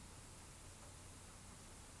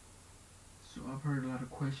I've heard a lot of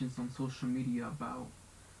questions on social media about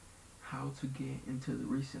how to get into the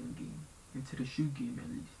reselling game, into the shoe game at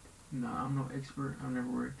least. Now, I'm no expert. I've never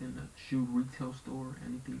worked in a shoe retail store,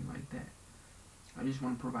 anything like that. I just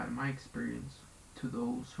want to provide my experience to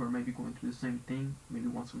those who are maybe going through the same thing, maybe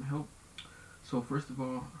want some help. So, first of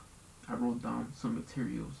all, I wrote down some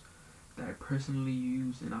materials that I personally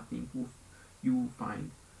use and I think you will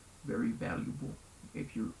find very valuable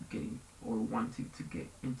if you're getting or wanting to get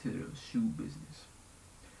into the shoe business.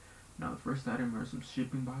 Now, the first item are some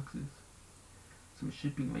shipping boxes, some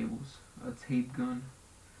shipping labels, a tape gun,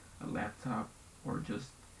 a laptop, or just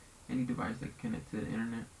any device that can connect to the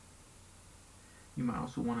internet. You might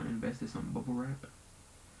also want to invest in some bubble wrap.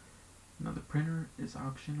 Now, the printer is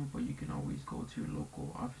optional, but you can always go to your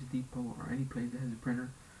local Office Depot or any place that has a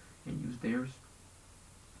printer and use theirs.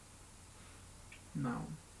 Now,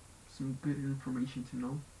 some good information to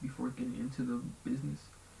know before getting into the business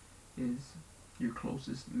is your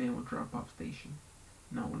closest mail drop off station.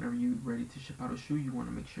 Now, whenever you're ready to ship out a shoe, you want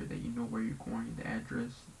to make sure that you know where you're going, the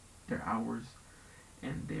address, their hours,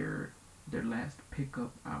 and their last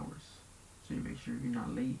pickup hours. So you make sure you're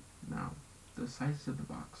not late. Now, the sizes of the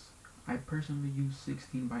box. I personally use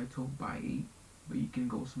 16 by 12 by 8, but you can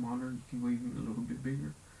go smaller, you can go even a little bit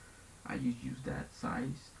bigger. I just use that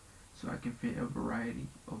size so I can fit a variety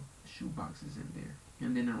of shoe boxes in there.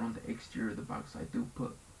 And then around the exterior of the box, I do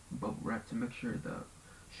put bubble wrap to make sure the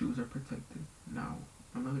shoes are protected. Now,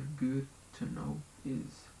 another good to know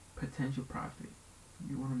is potential profit.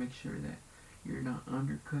 You want to make sure that you're not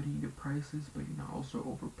undercutting the prices, but you're not also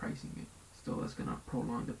overpricing it. Still, that's gonna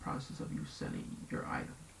prolong the process of you selling your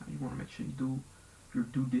item. Now, you want to make sure you do your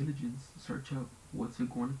due diligence, search up what's it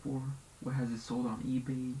going for, what has it sold on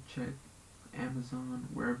eBay, check Amazon,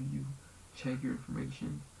 wherever you check your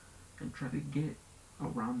information, and try to get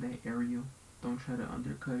around that area. Don't try to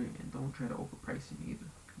undercut it and don't try to overprice it either.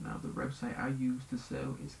 Now, the website I use to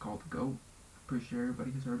sell is called Go. Pretty sure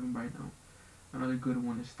everybody has heard of them by now. Another good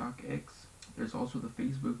one is StockX. There's also the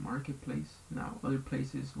Facebook Marketplace. Now, other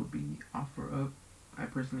places would be OfferUp. I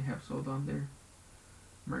personally have sold on there,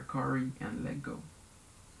 Mercari, and Letgo.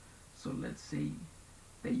 So let's say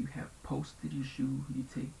that you have posted your shoe, you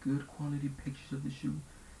take good quality pictures of the shoe,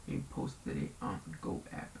 and you posted it on the Go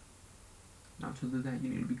app. Now, to do that, you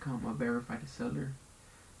need to become a verified seller,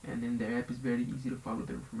 and then the app is very easy to follow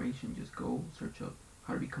the information. Just go search up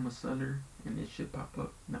how to become a seller, and it should pop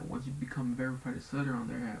up. Now, once you become a verified seller on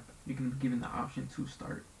their app, you can be given the option to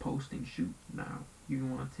start posting shoes. Now, you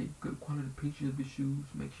want to take good quality pictures of the shoes,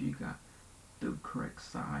 make sure you got the correct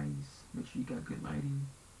size, make sure you got good lighting.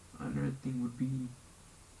 Another thing would be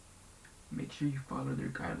make sure you follow their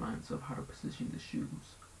guidelines of how to position the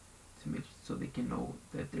shoes to make so they can know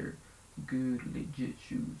that they're good, legit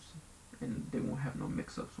shoes, and they won't have no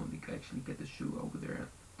mix-ups when they actually get the shoe over there at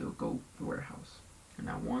the Go warehouse. And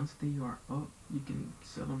now, once they are up, you can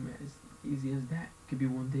sell them as easy as that. It could be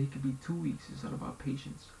one day, it could be 2 weeks. It's all about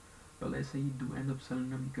patience. But let's say you do end up selling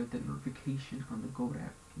them, you get that notification on the Go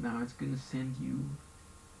app. Now it's gonna send you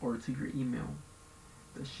or to your email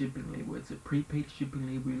the shipping label. It's a prepaid shipping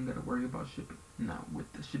label. You don't gotta worry about shipping. Now,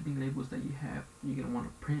 with the shipping labels that you have, you're gonna want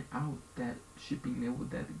to print out that shipping label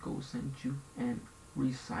that the Go sent you and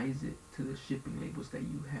resize it to the shipping labels that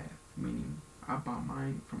you have. Meaning, I bought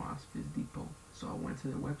mine from Office Depot, so I went to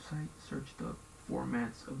their website, searched up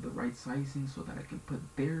formats of the right sizing so that I can put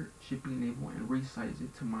their shipping label and resize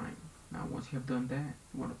it to mine. Now, once you have done that,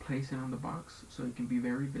 you want to place it on the box so it can be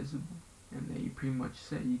very visible, and then you pretty much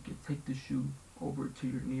set. You can take the shoe over to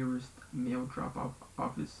your nearest mail drop off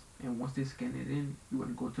office, and once they scan it in, you want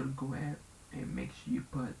to go to the Go app and make sure you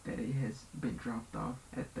put that it has been dropped off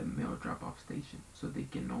at the mail drop off station so they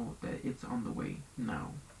can know that it's on the way.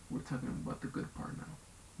 Now, we're talking about the good part now.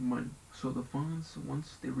 Money. So the funds,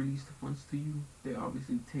 once they release the funds to you, they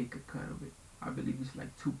obviously take a cut of it. I believe it's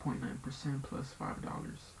like 2.9% plus $5.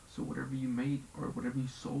 So whatever you made or whatever you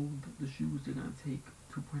sold the shoes, they're gonna take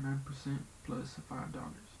 2.9% plus $5.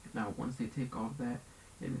 Now, once they take all of that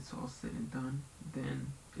and it's all said and done,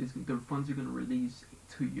 then the funds are gonna release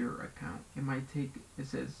to your account. It might take, it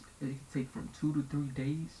says it can take from 2 to 3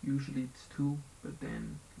 days. Usually it's two, but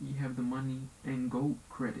then you have the money and Go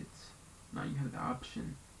credits. Now you have the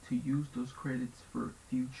option to use those credits for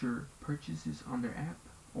future purchases on their app,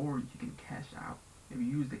 or you can cash out. If you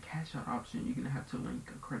use the cash out option, you're gonna have to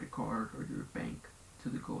link a credit card or your bank to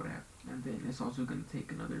the Go app, and then it's also gonna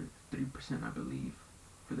take another 3%, I believe,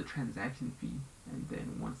 for the transaction fee. And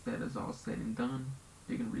then once that is all said and done,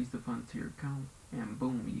 they're gonna release the funds to your account, and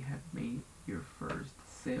boom, you have made your first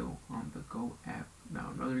sale on the Go app.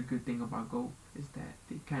 Now, another good thing about Go is that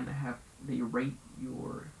they kind of have they rate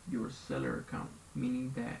your seller account,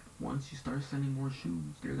 meaning that once you start selling more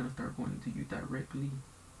shoes, they're gonna start going to you directly.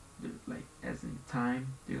 They're, like, as in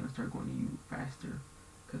time, they're gonna start going to you faster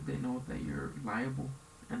because they know that you're liable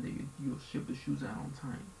and that you'll ship the shoes out on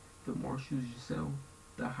time. The more shoes you sell,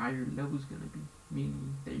 the higher level is gonna be,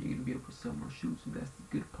 meaning that you're gonna be able to sell more shoes, and that's the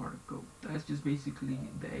good part of Go. That's just basically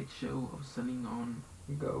the eggshell of selling on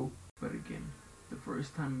Go. But again, the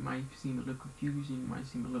first time it might seem a little confusing, might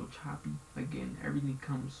seem a little choppy. Again, everything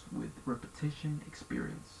comes with repetition,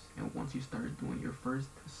 experience. And once you start doing your first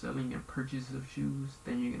selling and purchase of shoes,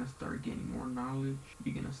 then you're gonna start gaining more knowledge,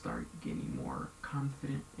 you're gonna start getting more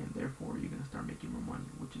confident, and therefore you're gonna start making more money,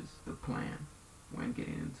 which is the plan when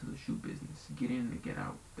getting into the shoe business. Get in and get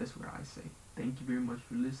out. That's what I say. Thank you very much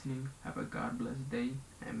for listening. Have a God blessed day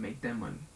and make that money.